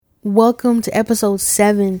Welcome to episode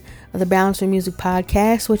 7 of the Balance for Music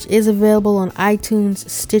podcast, which is available on iTunes,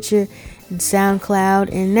 Stitcher, and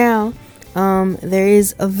SoundCloud. And now there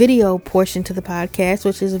is a video portion to the podcast,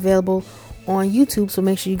 which is available on YouTube. So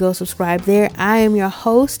make sure you go subscribe there. I am your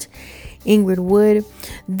host, Ingrid Wood.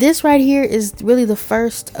 This right here is really the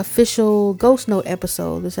first official Ghost Note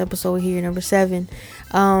episode. This episode here, number 7.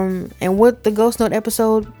 And what the Ghost Note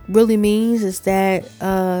episode really means is that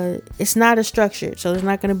it's not a structured. So there's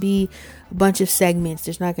not going to be a bunch of segments.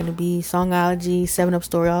 There's not going to be songology, 7-Up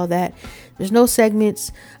story, all that. There's no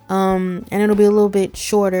segments. And it'll be a little bit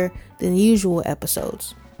shorter than usual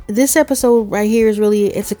episodes. This episode right here is really,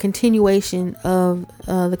 it's a continuation of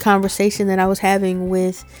the conversation that I was having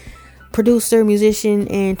with producer, musician,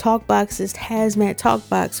 and Talkbox's Hazmat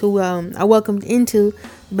Talkbox, who I welcomed into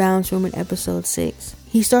the Balance Room in episode 6.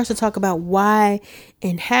 He starts to talk about why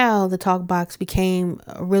and how the Talkbox became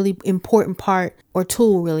a really important part or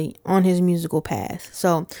tool really on his musical path.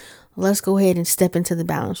 So let's go ahead and step into the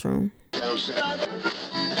Balance Room.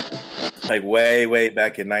 Like way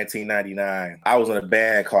back in 1999, I was in a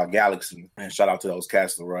band called Galaxy, and shout out to those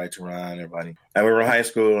cats, Leroy, Teron, everybody. And we were in high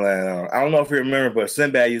school, and I don't know if you remember, but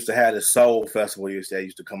Sinbad used to have this soul festival used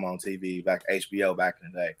to come on TV, back HBO back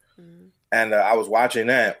in the day. Mm-hmm. And I was watching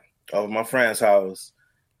that over my friend's house,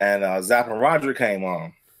 and Zapp and Roger came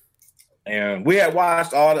on. And we had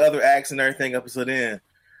watched all the other acts and everything up until then,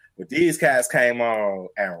 but these cats came on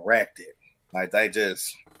and wrecked it. Like, they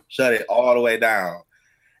just shut it all the way down.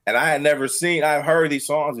 And I've heard these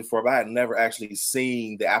songs before, but I had never actually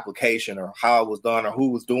seen the application or how it was done or who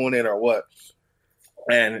was doing it or what.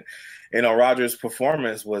 And, Roger's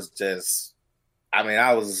performance was just,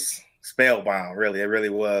 I was spellbound, really. It really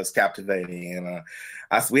was captivating. And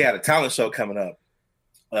we had a talent show coming up,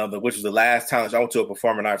 which was the last talent show. I went to a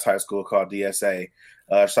performing arts high school called DSA.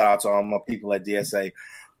 Shout out to all my people at DSA.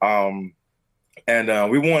 And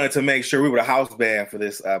we wanted to make sure we were the house band for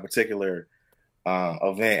this particular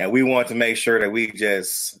event, and we wanted to make sure that we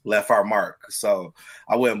just left our mark. So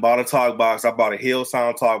I went and bought a talk box. I bought a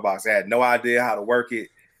Hillsound talk box. I had no idea how to work it.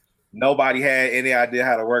 Nobody had any idea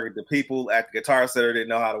how to work it. The people at the Guitar Center didn't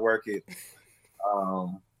know how to work it.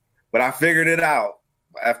 But I figured it out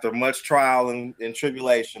after much trial and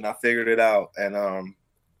tribulation. I figured it out, and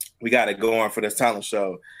we got it going for this talent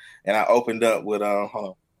show. And I opened up with hold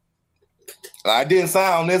on. I didn't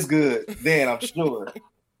sound this good then, I'm sure.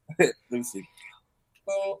 Let me see.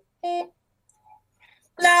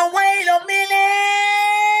 Now wait a minute.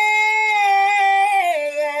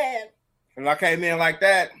 And I came in like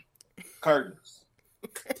that, curtains.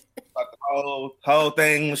 Like the whole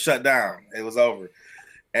thing was shut down. It was over.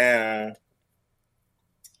 And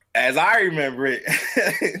as I remember it,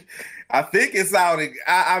 I think it sounded.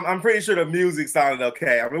 I'm pretty sure the music sounded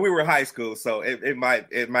okay. I mean, we were in high school, so it might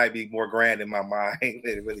be more grand in my mind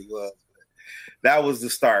than it really was. That was the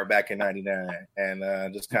start back in 99,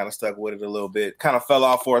 and just kind of stuck with it a little bit. Kind of fell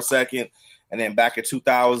off for a second, and then back in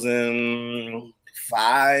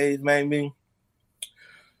 2005, maybe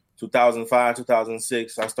 2005,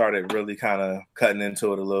 2006, I started really kind of cutting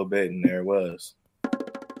into it a little bit, and there it was.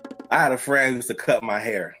 I had a friend who used to cut my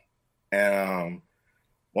hair, and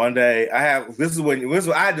one day I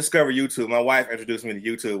discovered YouTube. My wife introduced me to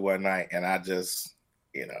YouTube one night, and I just,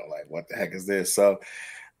 like, what the heck is this? So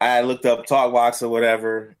I looked up Talkbox or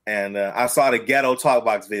whatever, and I saw the Ghetto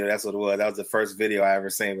Talkbox video. That's what it was. That was the first video I ever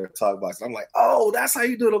seen with Talkbox. I'm like, oh, that's how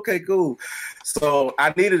you do it. Okay, cool. So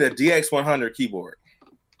I needed a DX100 keyboard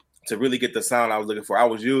to really get the sound I was looking for. I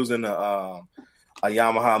was using a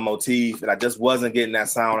Yamaha Motif, and I just wasn't getting that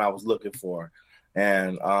sound I was looking for.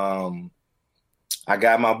 And I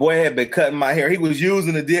got, my boy had been cutting my hair. He was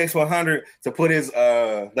using the DX100 to put his,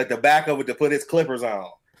 like the back of it to put his clippers on.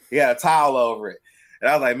 He had a towel over it. And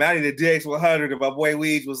I was like, man, I need a DX100. And my boy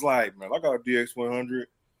Weege was like, man, I got a DX100.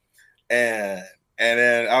 And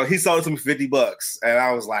then he sold it to me for $50. And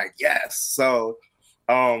I was like, yes. So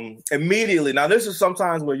immediately, now this is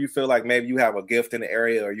sometimes where you feel like maybe you have a gift in the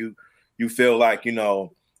area, or you feel like, God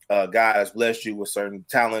has blessed you with certain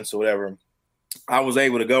talents or whatever. I was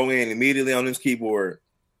able to go in immediately on this keyboard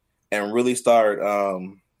and really start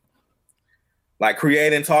like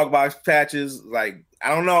creating Talkbox patches. Like,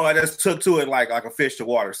 I don't know, I just took to it like a fish to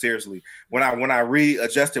water, seriously. When I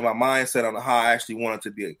readjusted my mindset on how I actually wanted to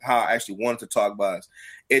Talkbox,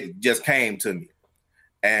 it just came to me.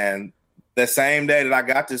 And the same day that I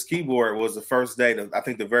got this keyboard was the first day I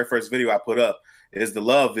think the very first video I put up is the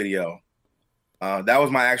Love video. That was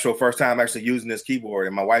my actual first time actually using this keyboard,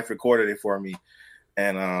 and my wife recorded it for me.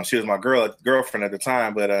 And she was my girlfriend at the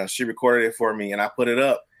time, but she recorded it for me, and I put it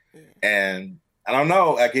up. And I don't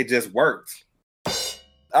know, like, it just worked.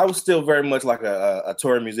 I was still very much like a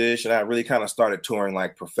touring musician. I really kind of started touring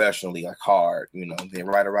like professionally, like hard, then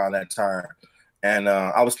right around that time. And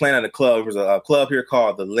I was playing at a club. There was a club here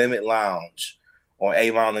called the Limit Lounge on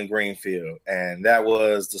Avon and Greenfield. And that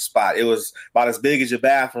was the spot. It was about as big as your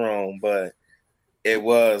bathroom, but it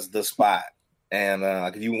was the spot. And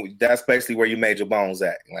that's basically where you made your bones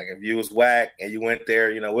at. Like if you was whack and you went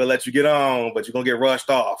there, we'll let you get on, but you're going to get rushed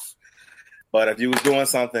off. But if you was doing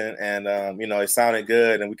something and, it sounded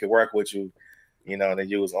good and we could work with you, then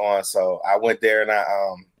you was on. So I went there and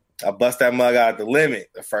I bust that mug out the Limit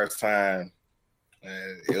the first time.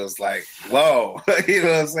 And it was like, whoa, you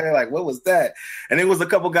know what I'm saying? Like, what was that? And it was a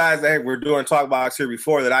couple guys that were doing Talk Box here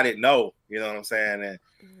before that I didn't know, you know what I'm saying? And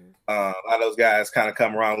a lot of those guys kind of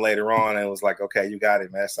come around later on and it was like, okay, you got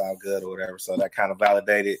it, man. That sounds good or whatever. So that kind of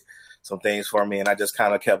validated some things for me. And I just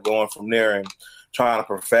kind of kept going from there and trying to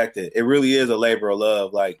perfect it. It really is a labor of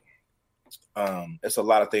love. Like, it's a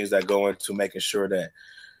lot of things that go into making sure that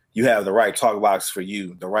you have the right talk box for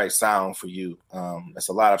you, the right sound for you. It's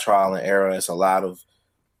a lot of trial and error. It's a lot of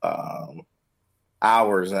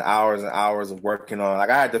hours and hours and hours of working on. Like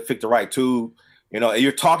I had to pick the right tube.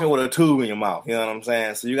 You're talking with a tube in your mouth. You know what I'm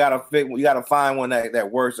saying? So you gotta find one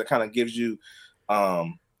that works, that kind of gives you,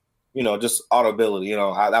 just audibility.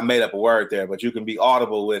 I made up a word there, but you can be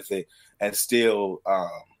audible with it and still,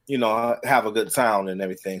 have a good sound and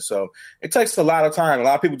everything. So it takes a lot of time. A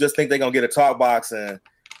lot of people just think they're going to get a talk box and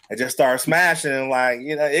just start smashing. Like,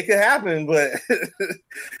 it could happen, but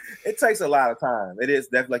it takes a lot of time. It is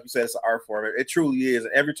definitely, like you said, it's an art form. It truly is.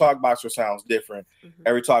 Every talk boxer sounds different. Mm-hmm.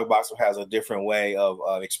 Every talk boxer has a different way of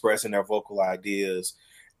expressing their vocal ideas.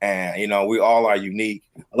 And, we all are unique.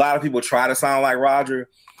 A lot of people try to sound like Roger,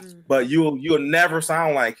 but you'll never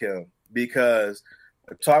sound like him because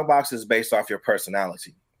the talk box is based off your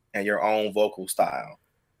personality and your own vocal style.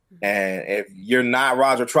 And if you're not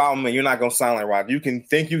Roger Troutman, you're not going to sound like Roger. You can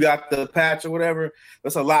think you got the patch or whatever.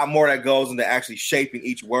 There's a lot more that goes into actually shaping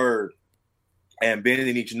each word and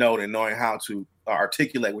bending each note and knowing how to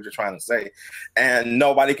articulate what you're trying to say. And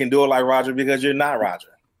nobody can do it like Roger because you're not Roger.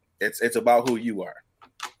 It's about who you are,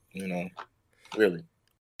 really.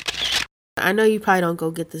 I know you probably don't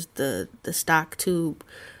go get the stock tube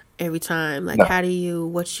every time. Like, no.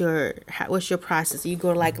 What's your process? You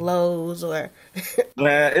go to like Lowe's or?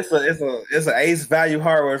 Man, it's an Ace Value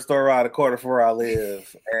hardware store around the corner from where I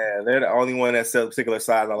live, and they're the only one that sells a particular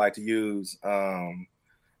size I like to use. I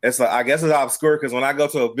guess it's obscure because when I go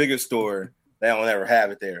to a bigger store, they don't ever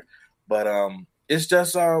have it there. But it's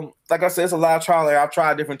just like I said, it's a lot of trial. I've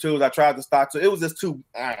tried different tools. I tried the stock tool. It was just too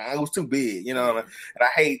big, and I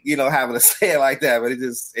hate having to say it like that, but it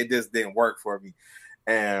just didn't work for me.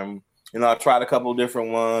 And, I tried a couple of different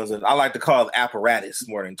ones, and I like to call it apparatus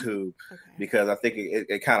more than tube because I think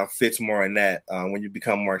it kind of fits more in that. When you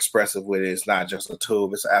become more expressive with it, it's not just a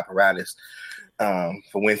tube, it's an apparatus for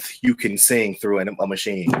when you can sing through a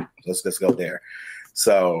machine. Let's go there.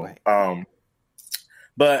 So,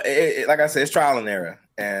 but like I said, it's trial and error.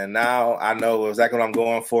 And now I know exactly what I'm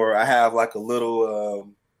going for. I have like a little...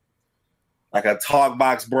 like a talk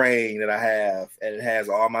box brain that I have, and it has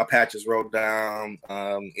all my patches wrote down,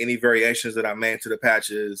 any variations that I made to the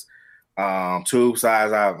patches, tube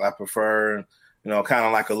size I prefer, kind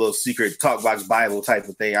of like a little secret talk box Bible type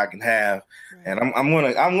of thing I can have. Right. And I'm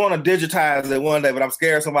gonna digitize it one day, but I'm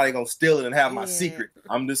scared somebody gonna steal it and have my secret.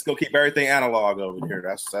 I'm just gonna keep everything analog over here.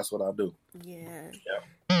 That's what I'll do. Yeah.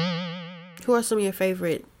 Who are some of your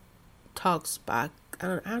favorite talks box? I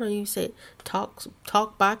don't know. You say talk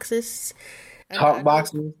boxes. Talk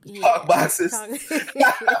boxes. Yeah. Talk boxes. I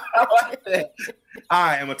like that.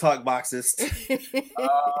 I am a talk boxist.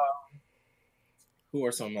 Who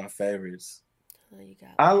are some of my favorites?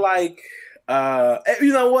 I like.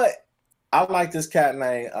 You know what? I like this cat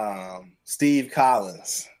named Steve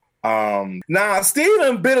Collins. Now Steve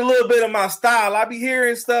done bit a little bit of my style. I be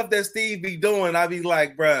hearing stuff that Steve be doing. I be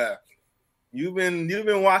like, bruh, you've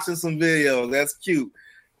been watching some videos. That's cute.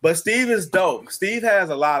 But Steve is dope. Steve has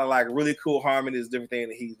a lot of like really cool harmonies, different things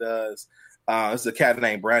that he does. It's a cat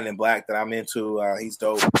named Brandon Black that I'm into. He's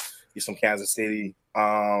dope. He's from Kansas City.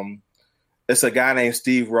 It's a guy named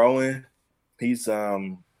Steve Rowan. He's I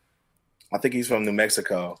think he's from New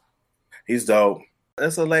Mexico. He's dope.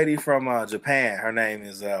 There's a lady from Japan. Her name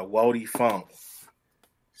is Wody Funk.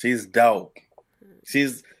 She's dope.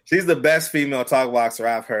 She's the best female talk boxer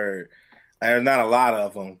I've heard. And there's not a lot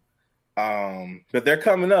of them. But they're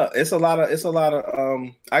coming up. It's a lot of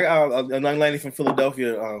I got a young lady from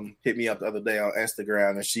Philadelphia hit me up the other day on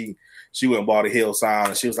Instagram, and she went and bought a Hill sound,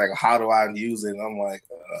 and she was like, how do I use it? And I'm like,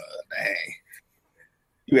 dang.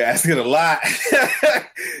 You asking a lot.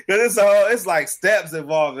 Because it's like steps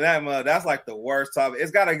involved in that mud. That's like the worst topic.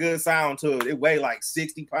 It's got a good sound to it. It weighs like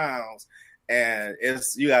 60 pounds. And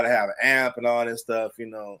you got to have an amp and all this stuff,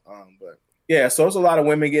 But yeah, so it's a lot of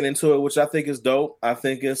women getting into it, which I think is dope. I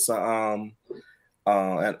think it's an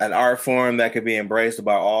art form that could be embraced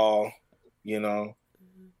by all,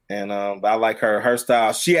 And I like her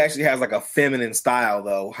style. She actually has like a feminine style,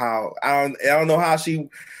 though. I don't know how she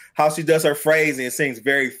does her phrasing. It seems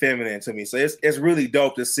very feminine to me. So it's really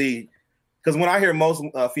dope to see. Because when I hear most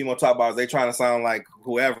female talk about it, they trying to sound like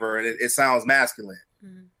whoever, and it sounds masculine.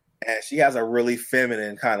 Mm-hmm. And she has a really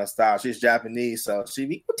feminine kind of style. She's Japanese, so she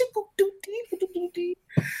be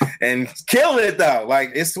and kill it though.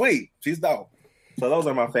 Like, it's sweet. She's dope. So those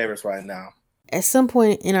are my favorites right now. At some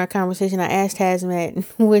point in our conversation, I asked Hazmat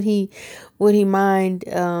would he mind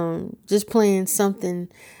just playing something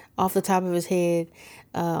off the top of his head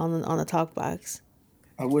on the talk box.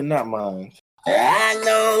 I would not mind. I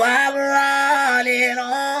know I'm running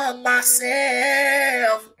on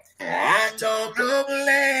myself. I don't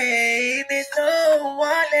blame it's no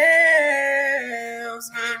one else.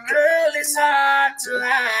 Girl, it's hard to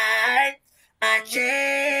hide. I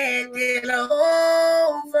can't get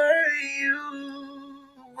over you.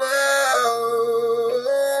 Whoa,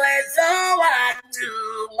 and though I do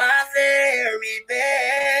my very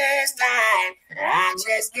best, I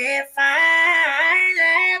just can't find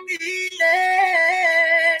happiness.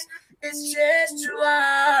 It's just too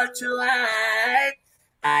hard to hide.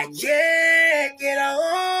 I can't get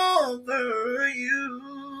over you.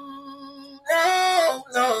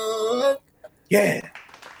 No. Yeah.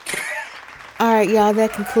 All right, y'all,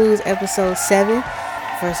 that concludes episode 7,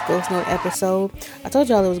 first Ghost Note episode. I told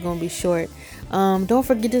y'all it was going to be short. Don't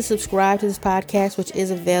forget to subscribe to this podcast, which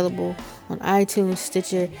is available on iTunes,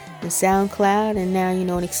 Stitcher, and SoundCloud, and now,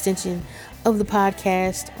 an extension of the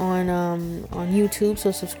podcast on YouTube,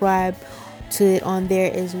 so subscribe to it on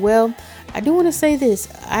there as well. I do want to say this.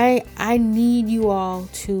 I need you all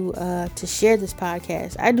to share this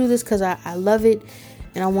podcast. I do this because I love it,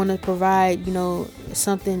 and I want to provide,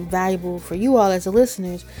 something valuable for you all as the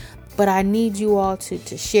listeners. But I need you all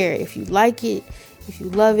to share it. If you like it, if you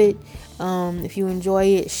love it, if you enjoy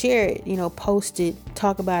it, share it, post it,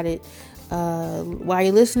 talk about it. While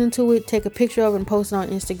you're listening to it, take a picture of it and post it on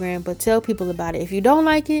Instagram, but tell people about it. If you don't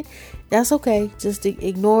like it, that's okay. Just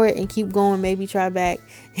ignore it and keep going. Maybe try back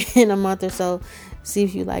in a month or so, see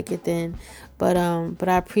if you like it then. But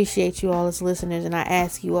I appreciate you all as listeners, and I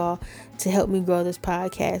ask you all to help me grow this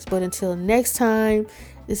podcast. But until next time,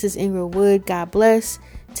 this is Ingrid Wood. God bless.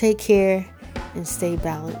 Take care and stay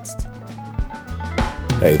balanced.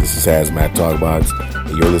 Hey, this is Hazmat Talkbox,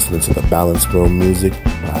 and you're listening to the Balanced Grown Music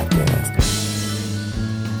Podcast.